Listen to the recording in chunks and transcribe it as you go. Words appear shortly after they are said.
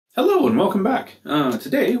Hello and welcome back.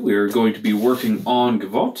 Today we are going to be working on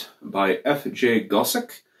Gavotte by F.J.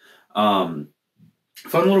 Gossek. Fun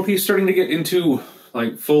little piece starting to get into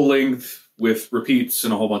like full length with repeats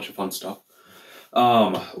and a whole bunch of fun stuff.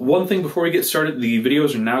 One thing before we get started, the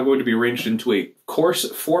videos are now going to be arranged into a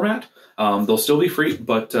course format. They'll still be free,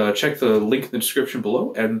 but check the link in the description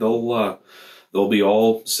below and they'll be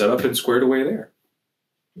all set up and squared away there.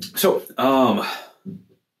 So,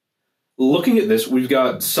 looking at this, we've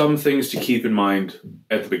got some things to keep in mind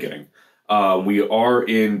at the beginning. We are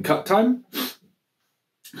in cut time.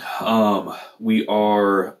 We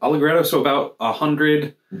are allegretto, so about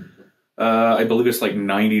 100, I believe it's like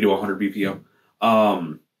 90 to 100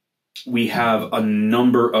 BPM. We have a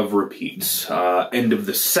number of repeats. End of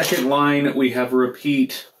the second line, we have a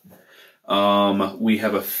repeat. We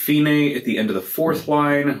have a fine at the end of the fourth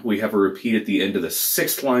line. We have a repeat at the end of the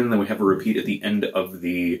sixth line. Then we have a repeat at the end of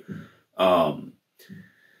the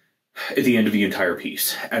entire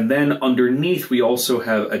piece. And then underneath, we also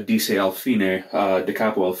have a dice al fine, da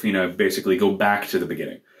capo al fine, basically go back to the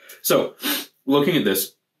beginning. So, looking at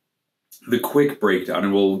this, the quick breakdown,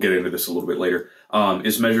 and we'll get into this a little bit later,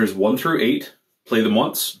 is measures 1 through 8, play them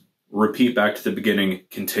once, repeat back to the beginning,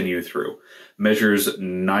 continue through. Measures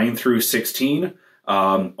 9 through 16,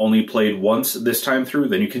 only played once this time through,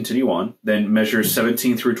 then you continue on. Then measures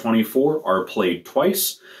 17 through 24 are played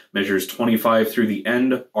twice. Measures 25 through the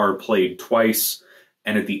end are played twice.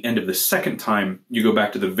 And at the end of the second time, you go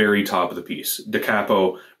back to the very top of the piece. Da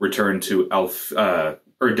capo, return to da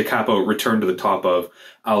capo, return to the top of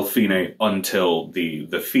al fine until the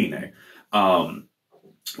fine.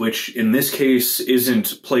 Which in this case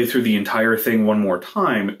isn't play through the entire thing one more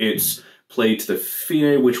time, it's play to the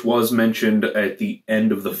fine, which was mentioned at the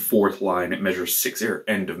end of the fourth line at measure 6, or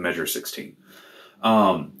end of measure 16.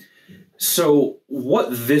 So what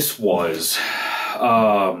this was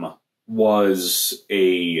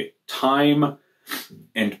a time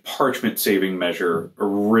and parchment saving measure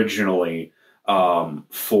originally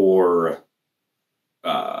for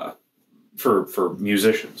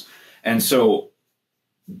musicians. And so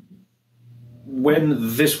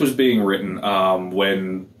when this was being written,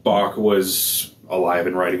 when Bach was alive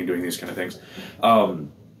and writing and doing these kind of things,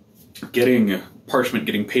 getting parchment,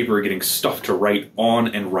 getting paper, getting stuff to write on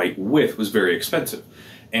and write with was very expensive.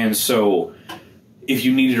 And so if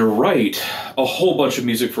you needed to write a whole bunch of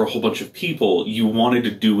music for a whole bunch of people, you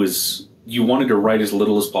wanted to write as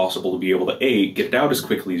little as possible to be able to A, get it out as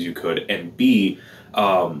quickly as you could, and B,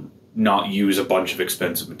 not use a bunch of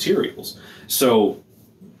expensive materials. So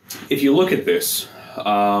if you look at this,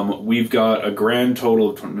 we've got a grand total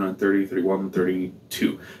of 29, 30, 31,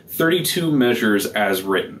 32. 32 measures as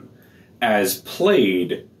written. As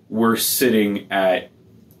played, we're sitting at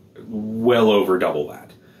well over double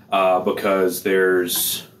that. Because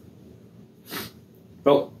there's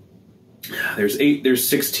 8, there's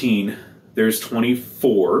 16, there's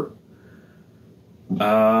 24.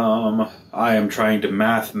 I am trying to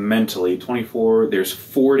math mentally. 24, there's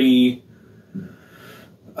 40.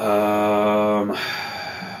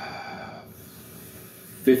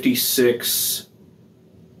 56,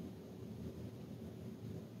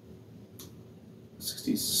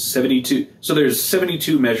 60, 72. So there's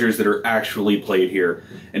 72 measures that are actually played here,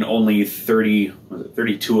 and only 32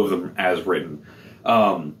 of them as written.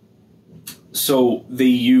 So they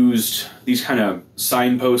used these kind of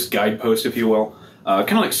signposts, guideposts, if you will,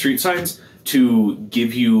 kind of like street signs, to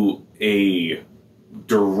give you a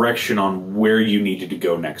direction on where you needed to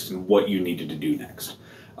go next and what you needed to do next.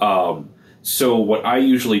 So what I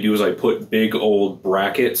usually do is I put big old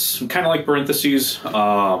brackets, kind of like parentheses,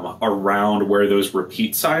 around where those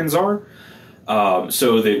repeat signs are,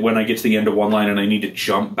 so that when I get to the end of one line and I need to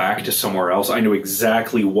jump back to somewhere else, I know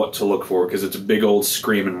exactly what to look for because it's a big old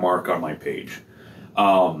screaming mark on my page.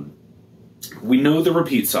 We know the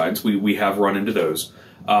repeat signs. We have run into those.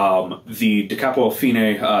 The da capo al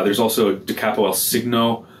fine, there's also da capo al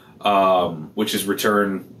signo, which is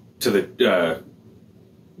return to the,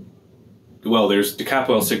 well, there's da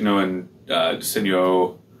capo al signo and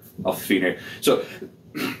segno al fine. So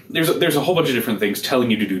there's a whole bunch of different things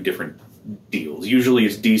telling you to do different deals. Usually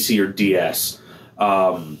it's DC or DS.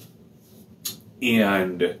 And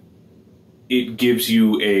it gives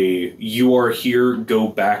you you are here, go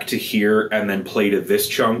back to here, and then play to this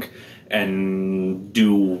chunk, and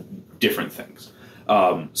do different things.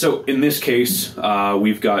 So in this case,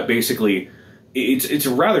 we've got basically, it's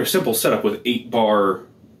a rather simple setup with 8-bar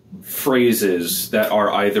phrases that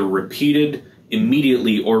are either repeated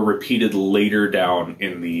immediately or repeated later down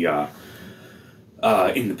in the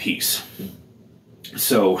piece.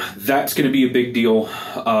 So that's going to be a big deal.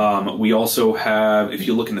 We also have, if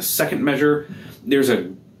you look in the second measure, there's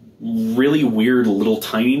a really weird little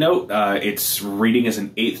tiny note. It's reading as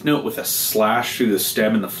an eighth note with a slash through the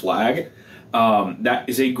stem and the flag. That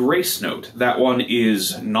is a grace note. That one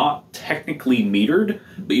is not technically metered,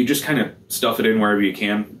 but you just kind of stuff it in wherever you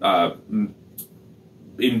can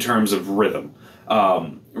in terms of rhythm.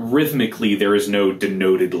 Rhythmically, there is no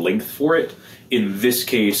denoted length for it. In this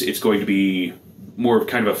case, it's going to be more of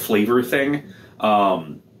kind of a flavor thing.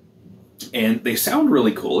 And they sound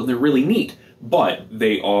really cool and they're really neat, but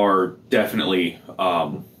they are definitely,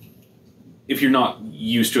 if you're not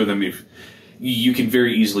used to them, you can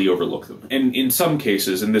very easily overlook them. And in some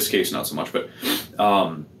cases, in this case not so much, but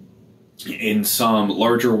in some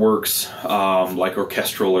larger works, like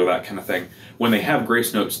orchestral or that kind of thing, when they have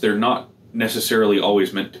grace notes, they're not necessarily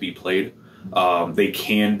always meant to be played. They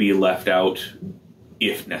can be left out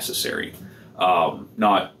if necessary.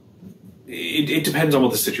 It depends on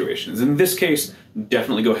what the situation is. In this case,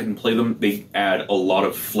 definitely go ahead and play them. They add a lot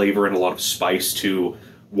of flavor and a lot of spice to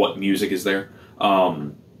what music is there.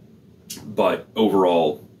 But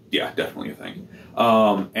overall, yeah, definitely a thing.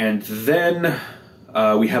 And then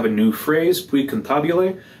we have a new phrase, puis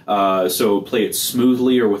cantabile. So play it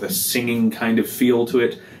smoothly or with a singing kind of feel to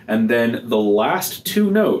it. And then the last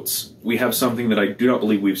two notes, we have something that I do not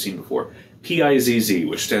believe we've seen before. P-I-Z-Z,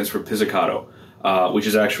 which stands for pizzicato, which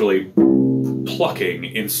is actually plucking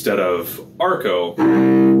instead of arco,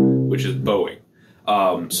 which is bowing.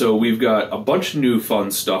 So we've got a bunch of new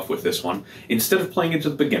fun stuff with this one. Instead of playing it to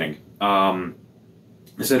the beginning,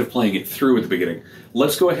 instead of playing it through at the beginning,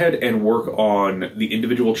 let's go ahead and work on the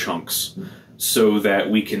individual chunks so that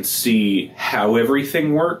we can see how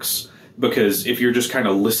everything works. Because if you're just kind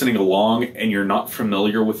of listening along and you're not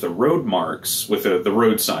familiar with the road marks, with the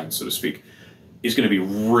road signs, so to speak, it's going to be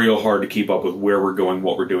real hard to keep up with where we're going,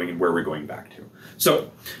 what we're doing, and where we're going back to.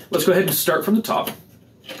 So let's go ahead and start from the top.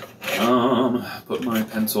 Put my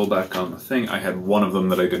pencil back on the thing. I had one of them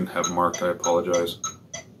that I didn't have marked. I apologize.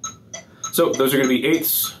 So those are going to be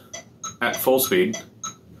eighths at full speed.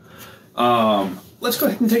 Let's go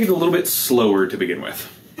ahead and take it a little bit slower to begin with.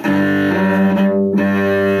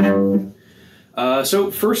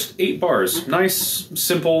 So first 8 bars, nice,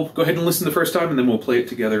 simple. Go ahead and listen the first time, and then we'll play it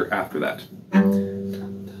together after that.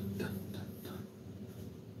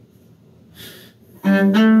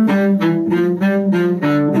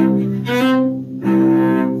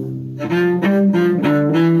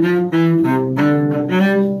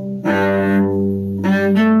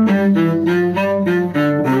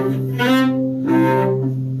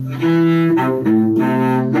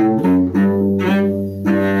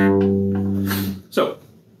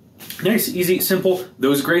 Nice, easy, simple.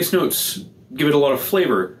 Those grace notes give it a lot of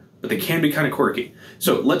flavor, but they can be kind of quirky.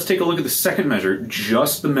 So let's take a look at the second measure,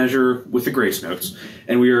 just the measure with the grace notes.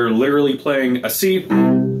 And we are literally playing a C.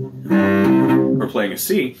 We're playing a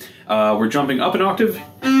C. We're jumping up an octave.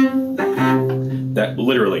 That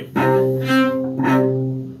literally.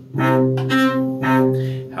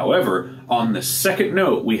 However, on the second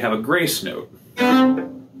note, we have a grace note.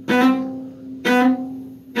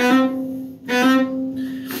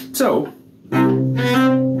 So, well,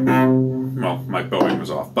 my bowing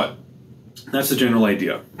was off, but that's the general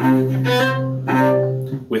idea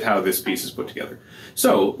with how this piece is put together.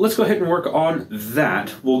 So, let's go ahead and work on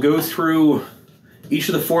that. We'll go through each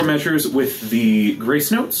of the 4 measures with the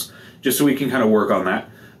grace notes, just so we can kind of work on that.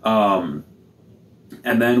 And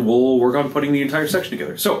then we'll work on putting the entire section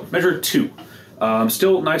together. So, measure 2.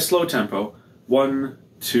 Still nice slow tempo. 1,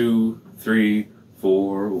 2, 3,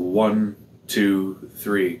 4, 1, 2,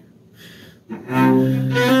 3.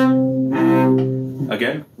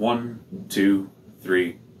 Again, 1, 2,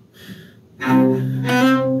 3.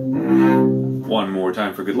 One more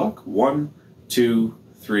time for good luck. 1, 2,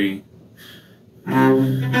 3.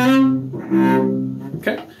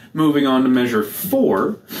 Okay, moving on to measure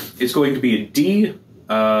 4. It's going to be a D,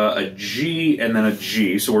 a G, and then a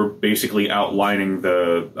G. So we're basically outlining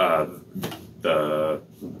the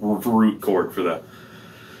root chord for the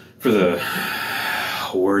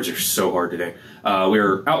words are so hard today.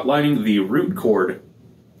 We're outlining the root chord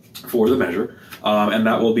for the measure, and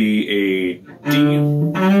that will be a D.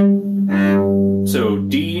 So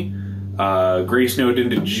D, grace note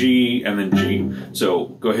into G, and then G. So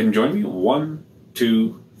go ahead and join me. 1,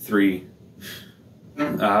 2, 3.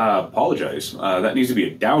 Apologize. That needs to be a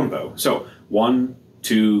down bow. So 1,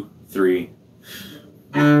 2, 3.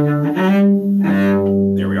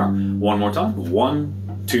 There we are. One more time.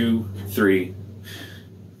 1, 2, 3.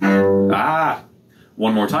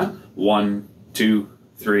 One more time. 1, 2,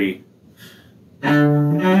 3.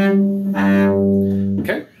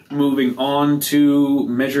 Okay, moving on to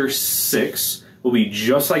measure 6 will be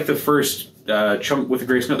just like the first chunk with the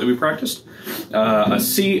grace note that we practiced. A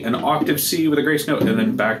C, an octave C with a grace note, and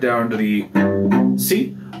then back down to the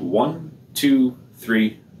C. 1, 2,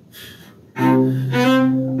 3.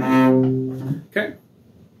 Okay,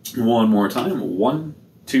 one more time. 1,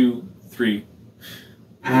 2, 3.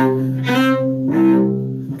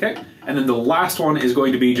 Okay, and then the last one is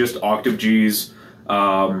going to be just octave G's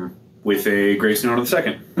with a grace note on the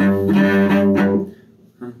second. 1,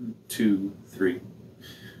 2, 3.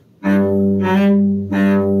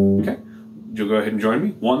 Okay, you'll go ahead and join me.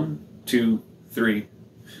 1, 2, 3.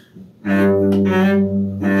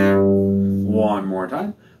 One more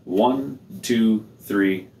time. 1, 2,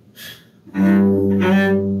 3.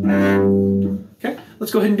 Okay,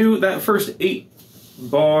 let's go ahead and do that first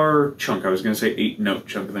 8-bar chunk. I was going to say 8-note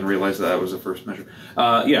chunk and then realized that was the first measure.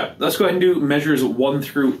 Yeah, let's go ahead and do measures 1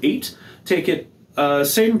 through 8. Take it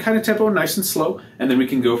same kind of tempo, nice and slow, and then we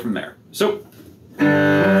can go from there. So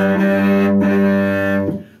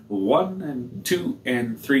 1 and 2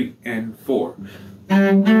 and 3 and 4.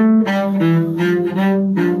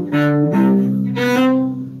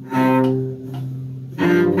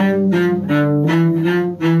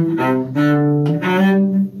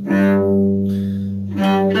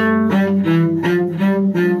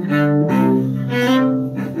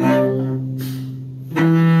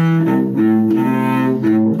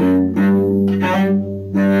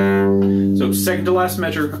 So second to last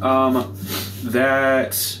measure,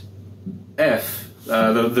 that F,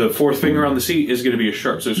 the fourth finger on the C is going to be a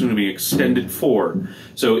sharp, so it's going to be extended 4.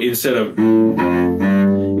 So instead of,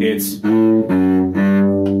 it's,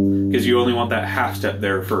 because you only want that half step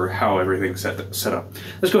there for how everything's set up.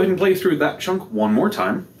 Let's go ahead and play through that chunk one more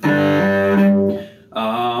time.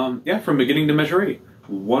 Yeah, from beginning to measure 8.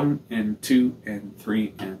 1 and 2 and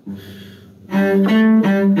 3 and...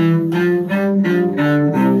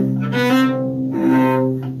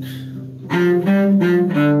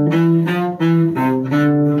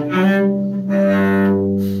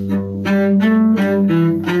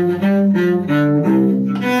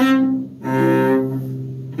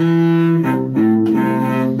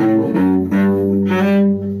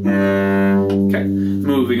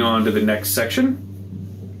 On to the next section.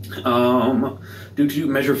 Due to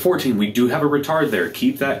measure 14, we do have a retard there.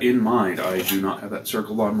 Keep that in mind. I do not have that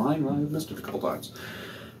circled on mine. I've missed it a couple times.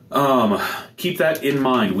 Keep that in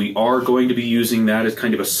mind. We are going to be using that as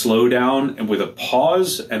kind of a slowdown and with a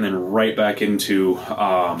pause, and then right back into,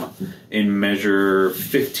 in measure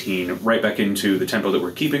 15, right back into the tempo that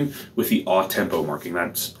we're keeping with the odd tempo marking.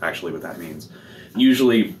 That's actually what that means.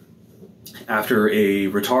 Usually, after a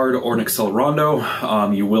retard or an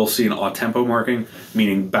accelerando, you will see an odd tempo marking,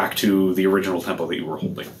 meaning back to the original tempo that you were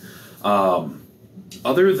holding.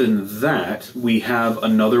 Other than that, we have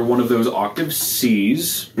another one of those octave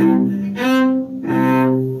Cs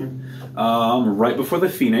right before the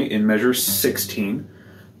fine in measure 16.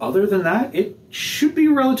 Other than that, it should be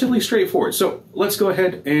relatively straightforward. So let's go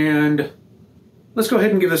ahead and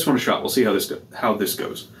give this one a shot. We'll see how this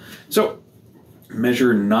goes. So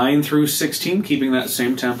measure 9 through 16, keeping that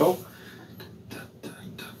same tempo.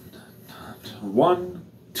 1,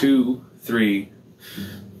 2, 3.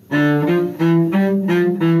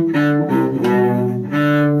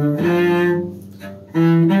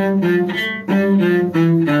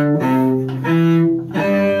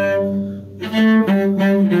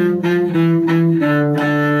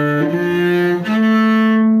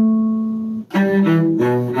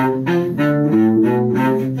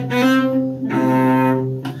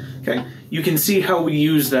 You can see how we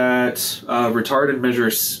use that retard in measure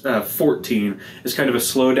 14 as kind of a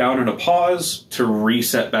slow down and a pause to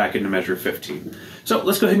reset back into measure 15. So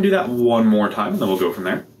let's go ahead and do that one more time, and then we'll go from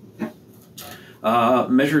there.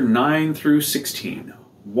 Measure 9 through 16.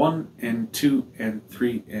 1 and 2 and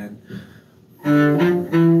 3 and...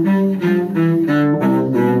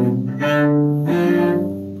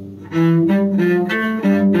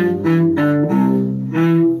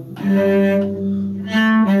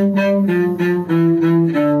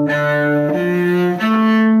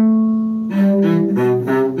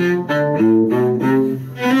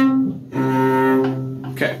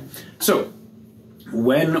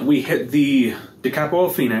 When we hit the da capo al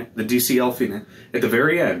fine, the DCL fine, at the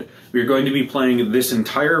very end, we are going to be playing this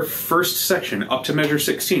entire first section up to measure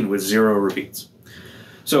 16 with 0 repeats.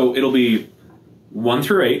 So it'll be 1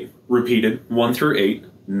 through 8, repeated, 1 through 8,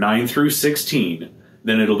 9 through 16,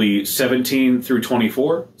 then it'll be 17 through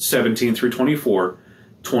 24, 17 through 24,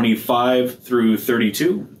 25 through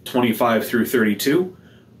 32, 25 through 32,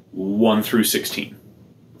 1 through 16.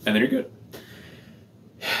 And then you're good.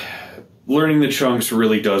 learning the chunks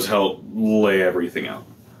really does help lay everything out.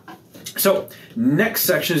 So, next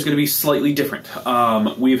section is going to be slightly different.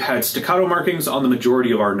 We've had staccato markings on the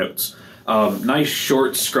majority of our notes. Nice,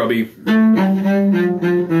 short, scrubby.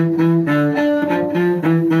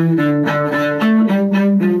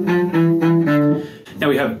 Now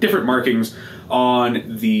we have different markings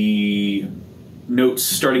on the notes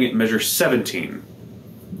starting at measure 17.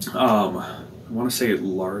 I want to say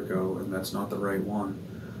Largo, and that's not the right one.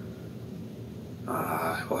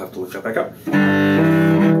 We'll have to look that back up.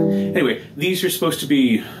 Anyway, these are supposed to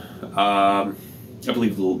be, I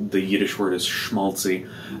believe the Yiddish word is schmaltzy,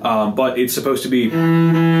 but it's supposed to be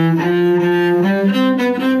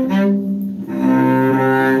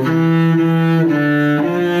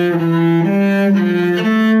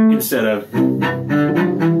instead of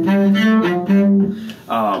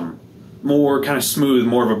more kind of smooth,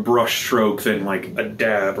 more of a brush stroke than like a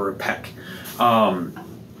dab or a peck.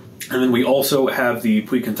 And then we also have the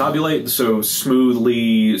Puy Cantabile, so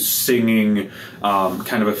smoothly singing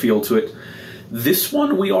kind of a feel to it. This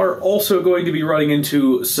one we are also going to be running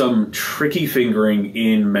into some tricky fingering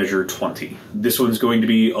in measure 20. This one's going to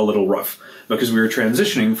be a little rough because we are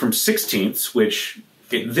transitioning from 16ths, which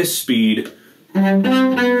at this speed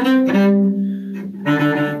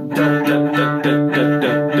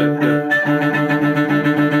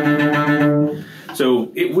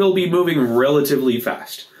so it will be moving relatively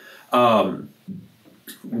fast.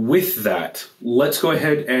 With that, let's go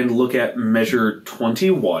ahead and look at measure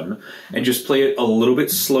 21 and just play it a little bit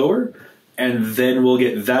slower, and then we'll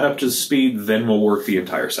get that up to the speed, then we'll work the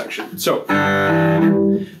entire section. So,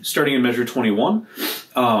 starting in measure 21,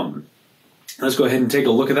 let's go ahead and take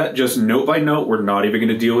a look at that just note by note. We're not even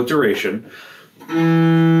going to deal with duration.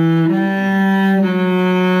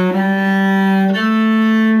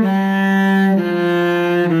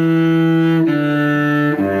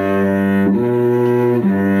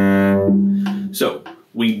 So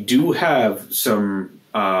we do have some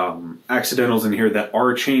accidentals in here that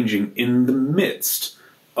are changing in the midst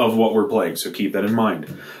of what we're playing, so keep that in mind.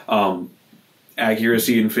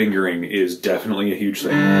 Accuracy in fingering is definitely a huge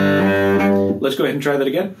thing. Let's go ahead and try that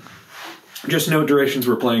again. Just note durations,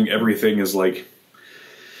 we're playing everything is like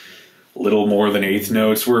little more than eighth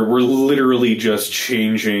notes. We're literally just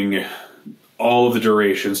changing all of the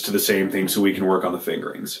durations to the same thing so we can work on the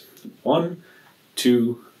fingerings. 1,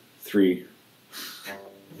 2, 3.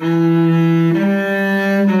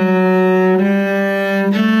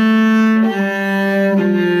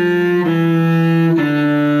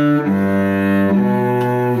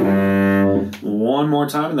 One more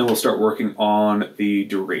time, and then we'll start working on the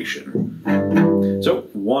duration. So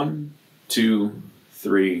 1, 2,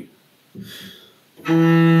 3.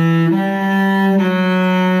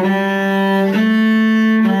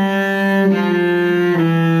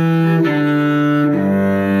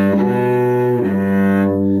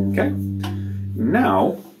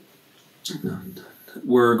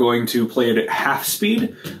 We're going to play it at half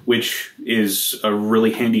speed, which is a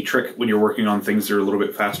really handy trick when you're working on things that are a little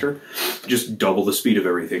bit faster. Just double the speed of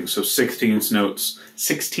everything. So 16th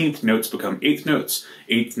notes become eighth notes,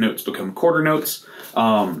 eighth notes become quarter notes.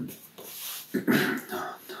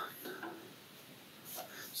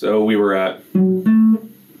 So we were at...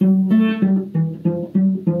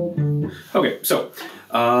 Okay, so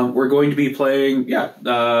we're going to be playing,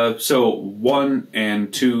 so 1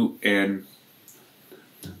 and 2 and...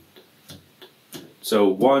 So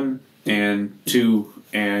 1 and 2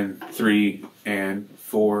 and 3 and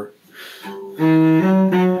 4.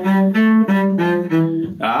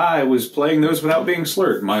 I was playing those without being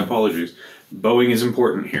slurred. My apologies. Bowing is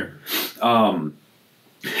important here.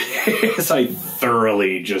 As I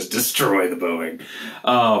thoroughly just destroy the bowing.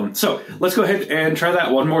 So let's go ahead and try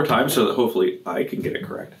that one more time so that hopefully I can get it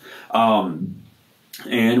correct.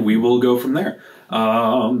 And we will go from there.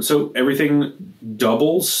 So everything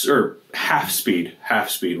doubles, or half speed.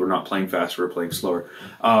 We're not playing fast, we're playing slower.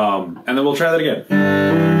 And then we'll try that again.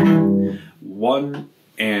 1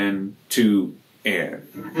 and 2 and.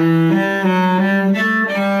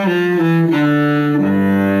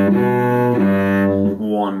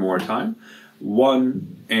 One more time.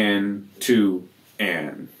 1 and 2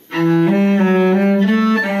 and.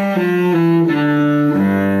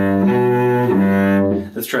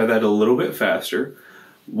 Let's try that a little bit faster.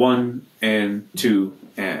 1 and 2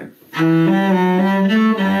 and.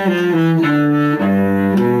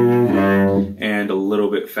 And a little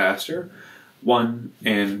bit faster. 1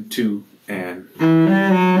 and 2 and.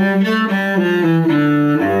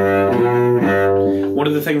 One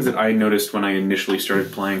of the things that I noticed when I initially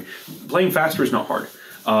started playing faster is not hard.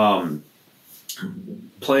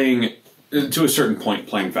 Playing to a certain point,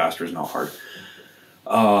 playing faster is not hard.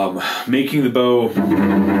 Making the bow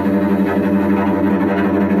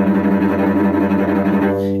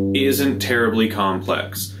isn't terribly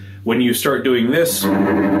complex. When you start doing this,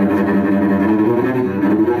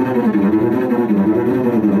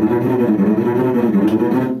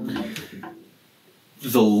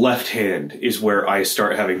 the left hand is where I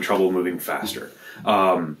start having trouble moving faster.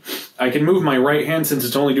 I can move my right hand since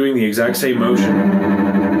it's only doing the exact same motion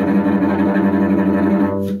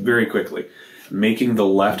very quickly. Making the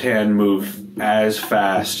left hand move as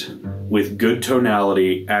fast with good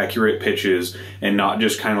tonality, accurate pitches, and not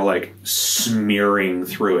just kind of like smearing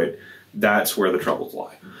through it, that's where the troubles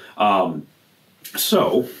lie.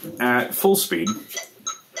 So, at full speed,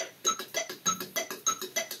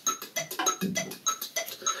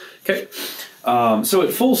 okay, so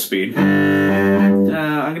at full speed,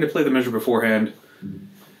 I'm going to play the measure beforehand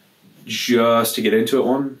just to get into it.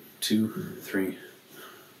 1, 2, 3.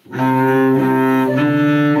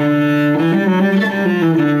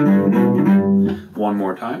 One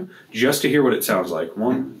more time, just to hear what it sounds like.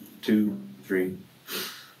 1, 2, 3.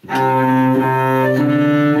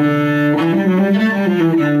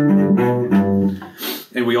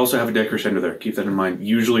 And we also have a decrescendo there. Keep that in mind.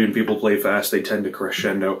 Usually when people play fast, they tend to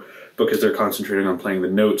crescendo because they're concentrating on playing the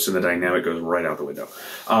notes and the dynamic goes right out the window.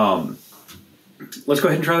 Let's go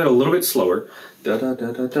ahead and try that a little bit slower. Da da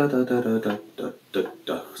da da da da da da da da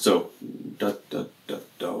da. So da da da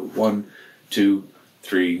da. 1, 2,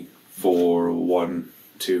 3, 4. 1,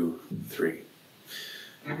 2, 3.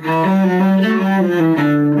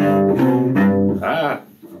 Ah.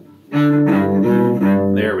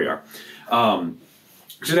 There we are.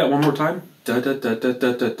 Do that one more time. Da da da da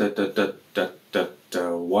da da da da da da da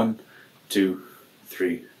da. 1, 2,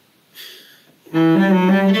 3.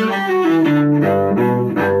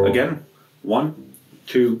 Again. 1,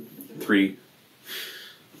 2, 3.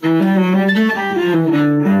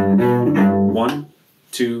 1,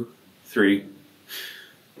 2, 3.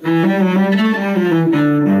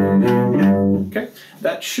 Okay,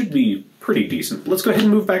 that should be pretty decent. Let's go ahead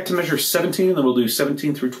and move back to measure 17, and then we'll do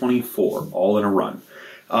 17 through 24, all in a run.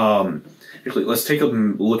 Actually, let's take a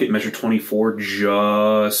look at measure 24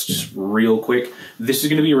 just real quick. This is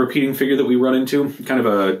going to be a repeating figure that we run into, kind of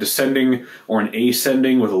a descending or an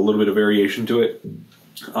ascending with a little bit of variation to it.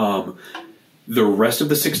 The rest of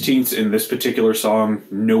the 16ths in this particular song,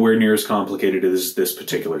 nowhere near as complicated as this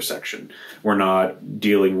particular section. We're not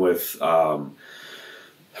dealing with accidentals.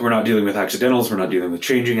 We're not dealing with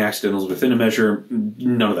changing accidentals within a measure.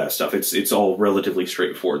 None of that stuff. It's all relatively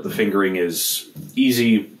straightforward. The fingering is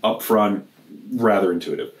easy, upfront, rather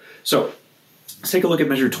intuitive. So let's take a look at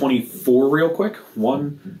measure 24 real quick.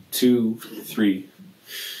 1, 2, 3.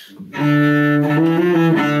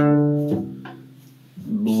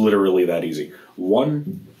 Literally that easy.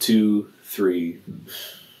 1, 2, 3.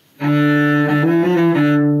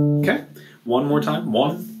 Okay. One more time.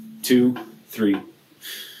 1, 2, 3.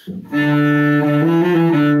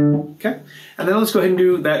 Okay. And then let's go ahead and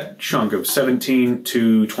do that chunk of 17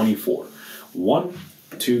 to 24. 1,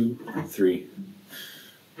 2, 3.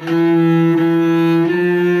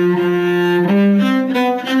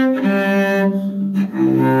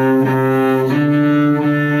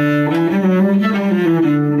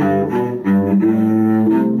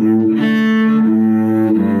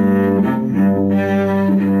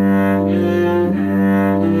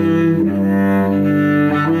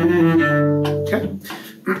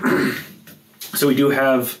 So we do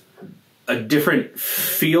have a different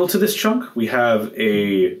feel to this chunk. We have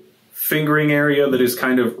a fingering area that is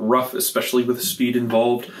kind of rough, especially with the speed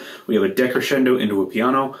involved. We have a decrescendo into a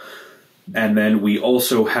piano. And then we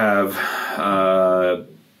also have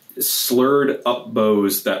slurred up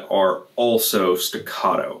bows that are also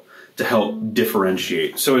staccato to help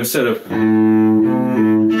differentiate. So instead of...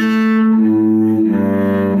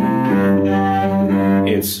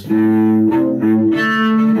 it's...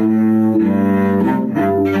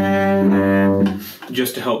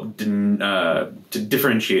 just to help to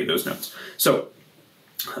differentiate those notes. So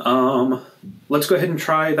let's go ahead and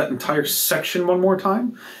try that entire section one more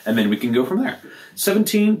time, and then we can go from there.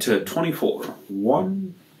 17 to 24.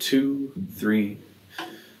 1, 2, 3.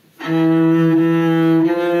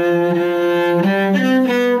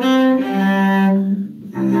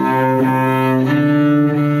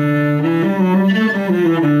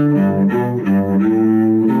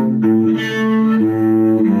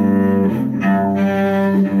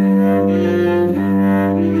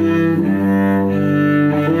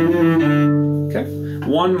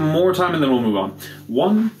 One more time and then we'll move on.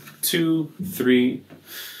 1, 2, 3.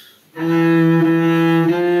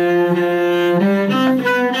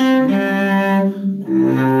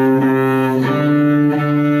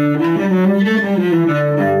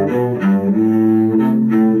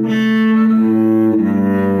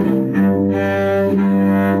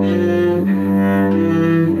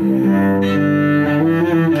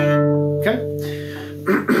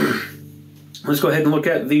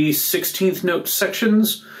 look at the 16th note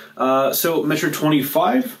sections. So measure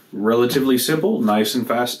 25, relatively simple, nice and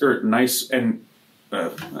fast, or nice and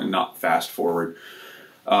not fast forward,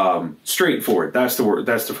 straightforward. That's the word.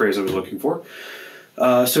 That's the phrase I was looking for.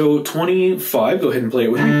 So 25. Go ahead and play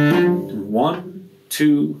it with me. 1,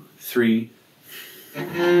 2, 3.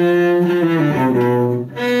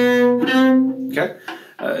 Okay.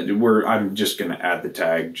 I'm just going to add the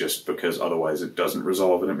tag just because otherwise it doesn't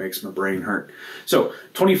resolve and it makes my brain hurt. So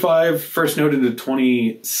 25, first note into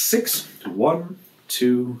 26. 1,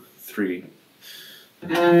 2, 3.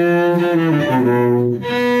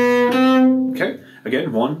 Okay.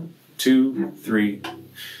 Again, 1, 2, 3.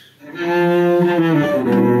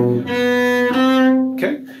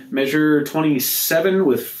 Okay. Measure 27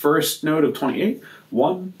 with first note of 28.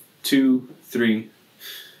 1, 2, 3.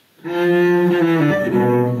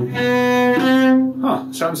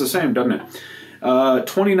 Huh, sounds the same, doesn't it?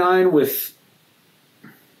 29 with...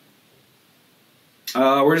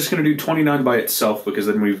 we're just going to do 29 by itself because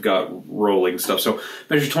then we've got rolling stuff. So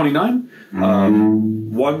measure 29.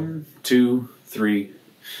 1, 2, 3.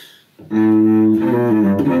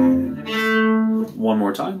 One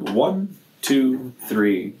more time. 1, 2,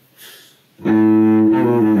 3.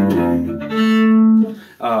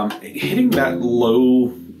 Hitting that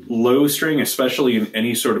low string, especially in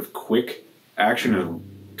any sort of quick action, is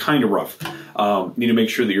kind of rough. Need to make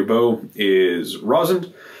sure that your bow is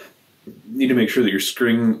rosined. Need to make sure that your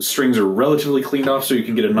strings are relatively cleaned off so you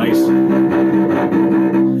can get a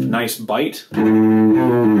nice bite. There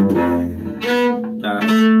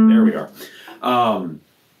we are.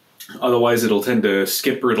 Otherwise it'll tend to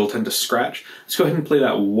skip or it'll tend to scratch. Let's go ahead and play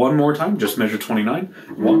that one more time. Just measure 29.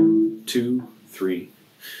 1, 2, 3.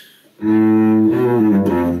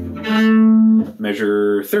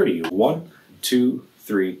 Measure 30. 1, 2,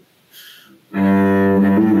 3.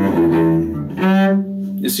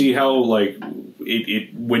 You see how, like,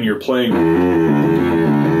 when you're playing,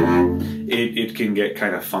 it can get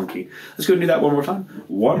kind of funky. Let's go and do that one more time.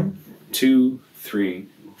 1, 2, 3.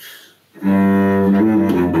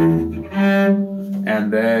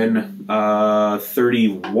 And then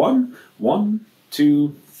 31. 1,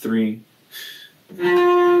 2, 3.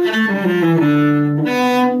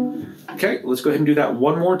 Okay, let's go ahead and do that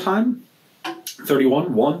one more time.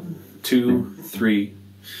 31. 1, 2, 3.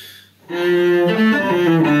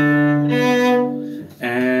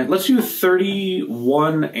 And let's do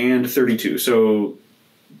 31 and 32. So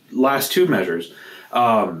last two measures.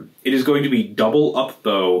 It is going to be double up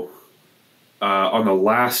bow on the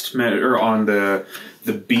last measure, on the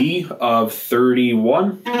B of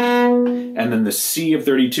 31, and then the C of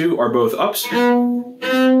 32 are both ups, so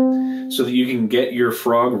that you can get your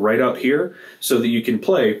frog right up here, so that you can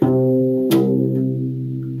play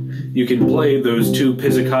those two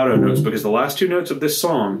pizzicato notes, because the last two notes of this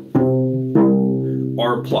song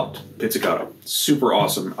are plucked pizzicato. Super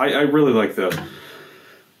awesome. I really like the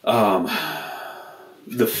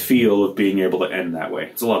feel of being able to end that way.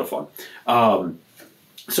 It's a lot of fun.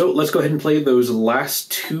 So let's go ahead and play those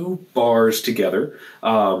last two bars together.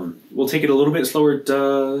 We'll take it a little bit slower.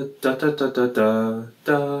 Da, da, da, da, da, da,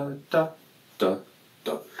 da, da, da,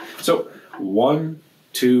 da. So 1,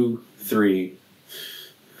 2, 3.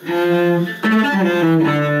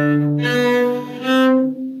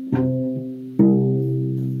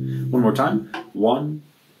 One more time. 1,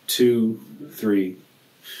 2, 3.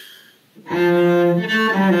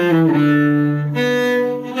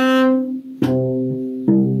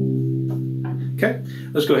 Okay,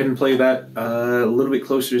 let's go ahead and play that a little bit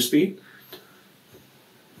closer to speed.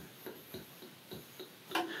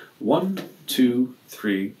 1, 2,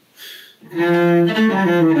 3.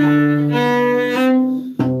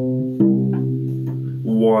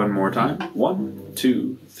 One more time. 1,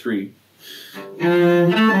 2, 3.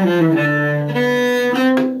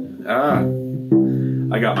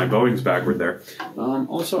 I got my bowings backward there.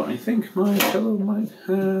 Also, I think my cello might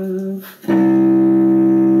have...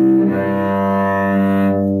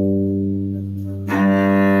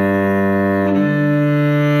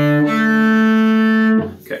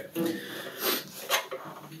 Okay.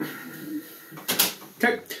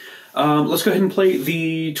 Okay. Let's go ahead and play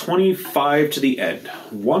the 25 to the end.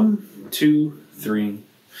 1, 2, 3.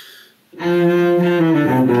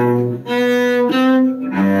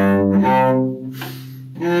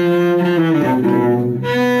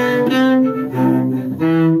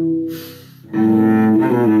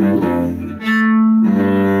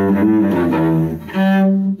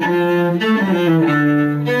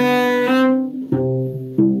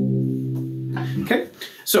 Okay,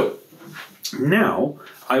 so now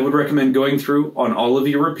I would recommend going through on all of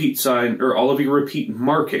your repeat sign or all of your repeat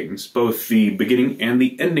markings, both the beginning and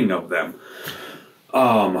the ending of them.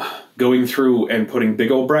 Going through and putting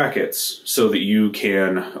big old brackets so that you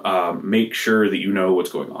can make sure that you know what's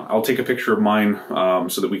going on. I'll take a picture of mine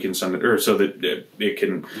so that we can send it, or so that it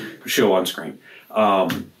can show on screen.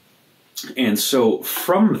 And so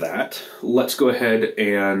from that, let's go ahead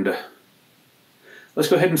and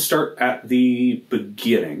start at the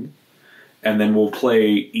beginning, and then we'll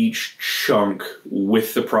play each chunk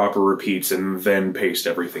with the proper repeats and then paste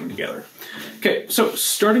everything together. Okay, so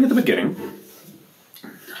starting at the beginning.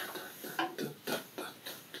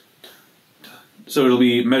 So it'll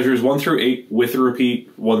be measures 1 through 8 with a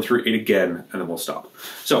repeat, 1 through 8 again, and then we'll stop.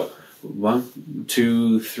 So 1,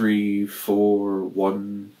 2, 3, 4,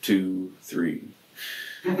 1, 2, 3.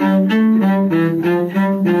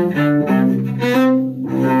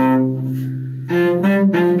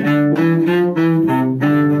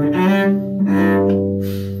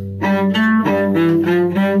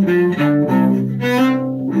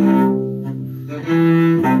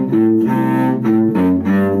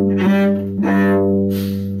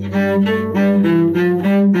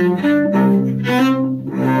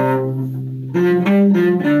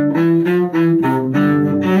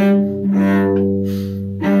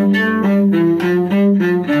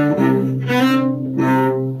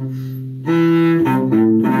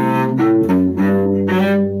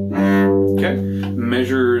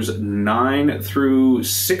 Measures 9 through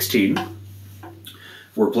 16.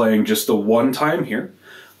 We're playing just the one time here.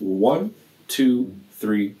 1, 2,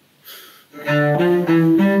 3.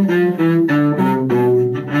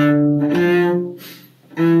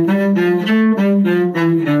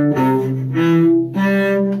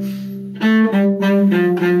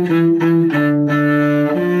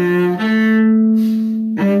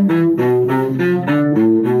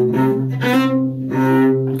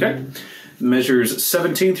 Okay. Measures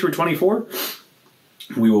 17 through 24.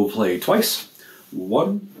 We will play twice.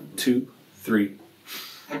 1, 2, 3.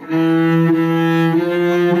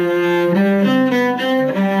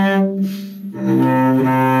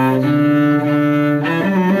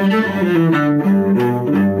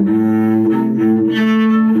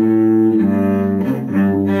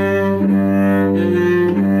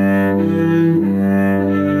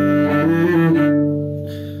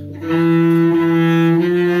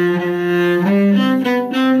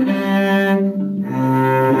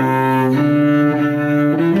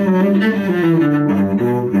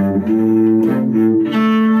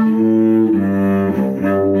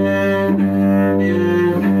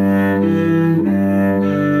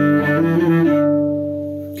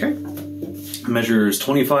 Measures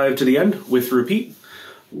 25 to the end with repeat.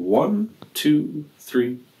 1, 2,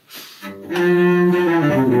 3.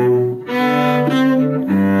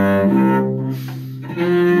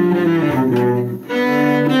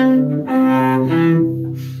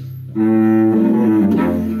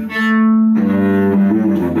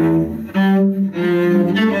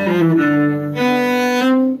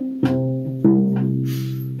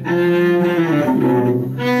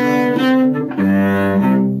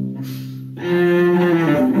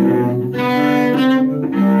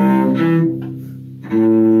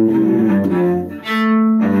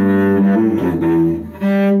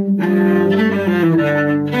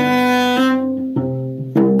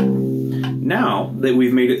 Now that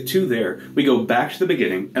we've made it to there, we go back to the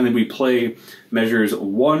beginning, and then we play measures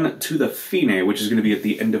 1 to the fine, which is going to be at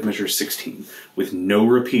the end of measure 16, with no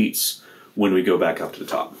repeats when we go back up to the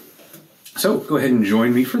top. So go ahead and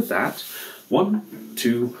join me for that. 1,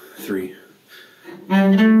 2, 3.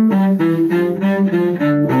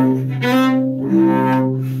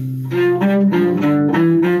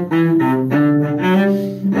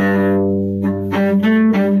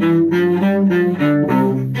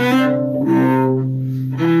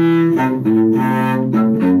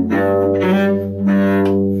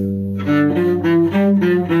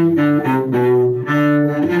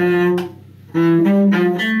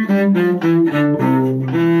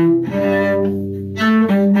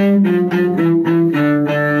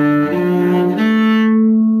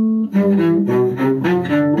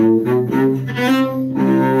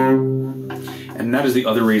 And that is the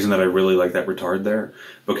other reason that I really like that retard there,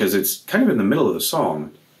 because it's kind of in the middle of the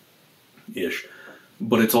song-ish,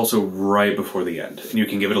 but it's also right before the end, and you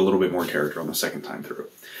can give it a little bit more character on the second time through.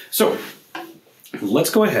 So, let's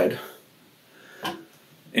go ahead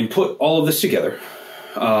and put all of this together.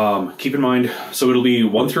 Keep in mind, so it'll be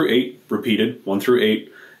 1 through 8 repeated, 1 through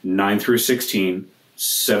 8, 9 through 16,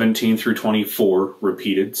 17 through 24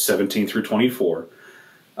 repeated, 17 through 24,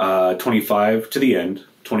 25 to the end,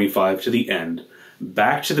 25 to the end,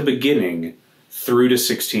 back to the beginning, through to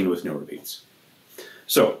 16 with no repeats.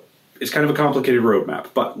 So it's kind of a complicated roadmap,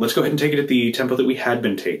 but let's go ahead and take it at the tempo that we had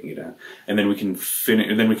been taking it at, and then we can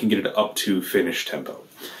get it up to finished tempo.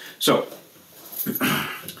 So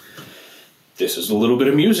this is a little bit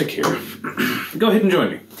of music here. Go ahead and join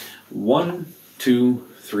me. 1, 2,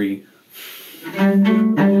 3.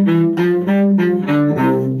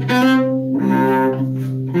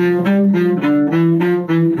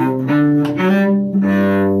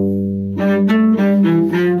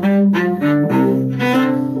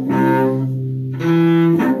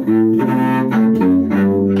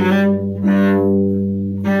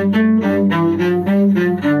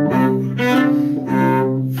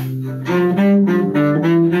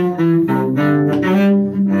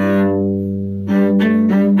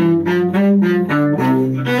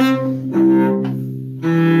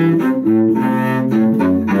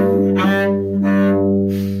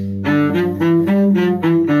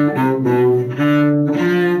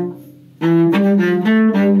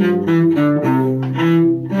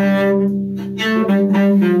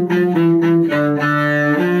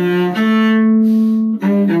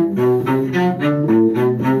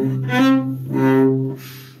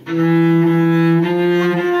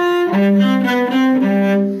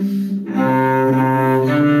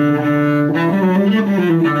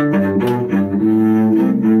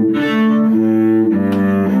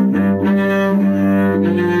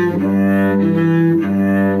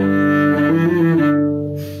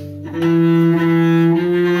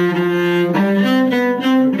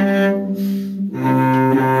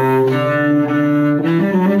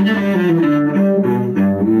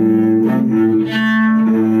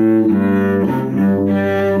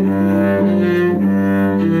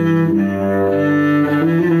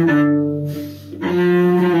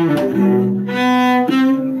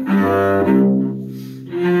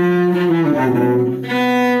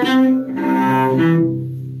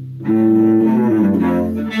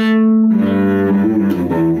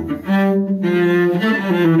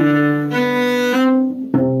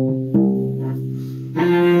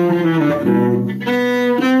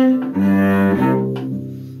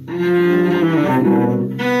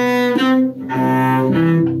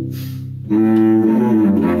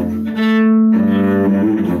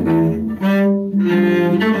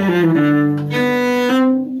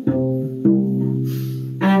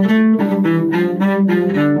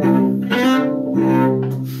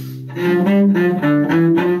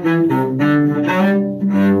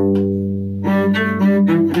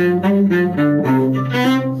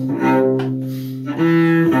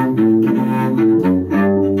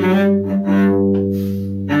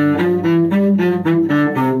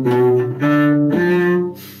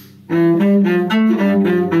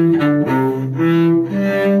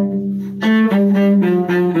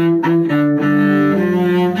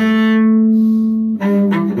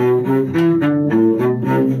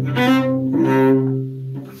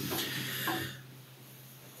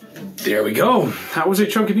 There we go. That was a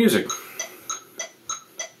chunk of music.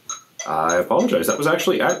 I apologize. That was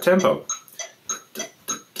actually at tempo.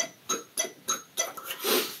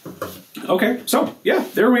 Okay, so yeah,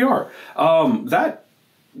 there we are. That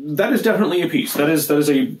is definitely a piece. That is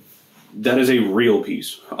a real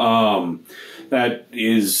piece. That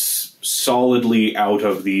is solidly out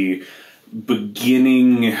of the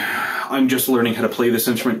beginning. I'm just learning how to play this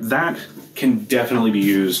instrument. That can definitely be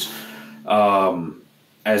used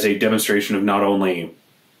as a demonstration of not only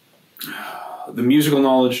the musical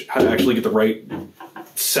knowledge, how to actually get the right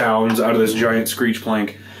sounds out of this giant screech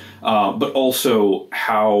plank, but also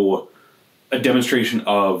how a demonstration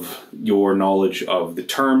of your knowledge of the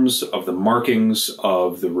terms, of the markings,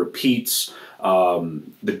 of the repeats,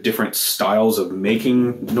 the different styles of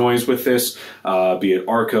making noise with this, be it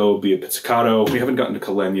arco, be it pizzicato. We haven't gotten to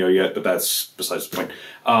Collegno yet, but that's besides the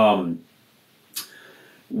point.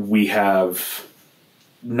 We have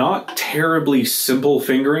not terribly simple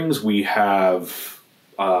fingerings. We have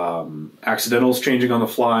accidentals changing on the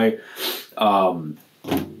fly.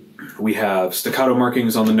 We have staccato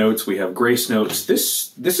markings on the notes. We have grace notes.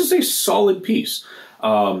 This is a solid piece.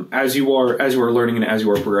 As you are learning and as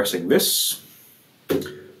you are progressing, this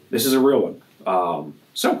is a real one.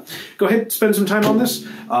 So go ahead, spend some time on this.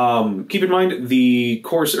 Keep in mind the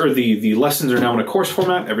course or the lessons are now in a course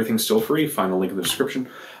format. Everything's still free. Find the link in the description.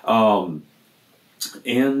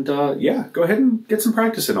 Yeah, go ahead and get some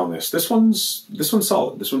practice in on this. This one's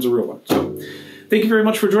solid. This one's a real one. So thank you very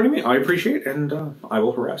much for joining me. I appreciate it, and I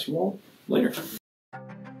will harass you all later.